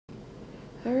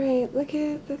Alright, look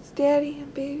at that's Daddy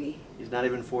and baby. He's not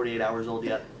even 48 hours old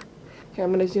yet. Here,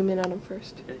 I'm gonna zoom in on him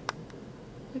first. Okay.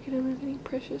 Look at him, isn't he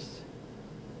precious?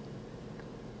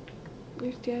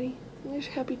 There's Daddy. There's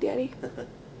happy Daddy.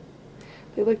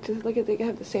 They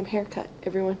have the same haircut,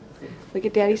 everyone. Look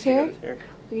at Daddy's hair.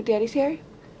 Look at Daddy's hair.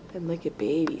 And look at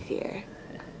baby's hair.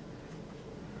 And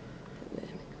then,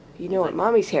 you know what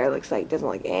Mommy's hair looks like. Doesn't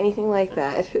look anything like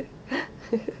that.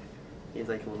 He's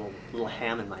like a little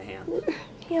ham in my hand.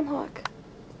 Ham hock.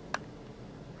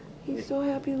 He's so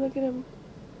happy. Look at him.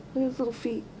 Look at his little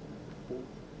feet.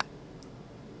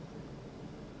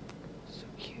 So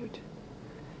cute.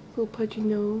 Little pudgy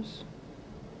nose.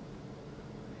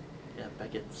 Yeah,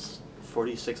 Beckett's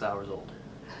 46 hours old.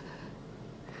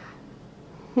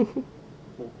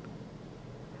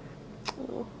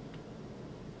 Oh.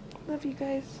 Love you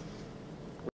guys.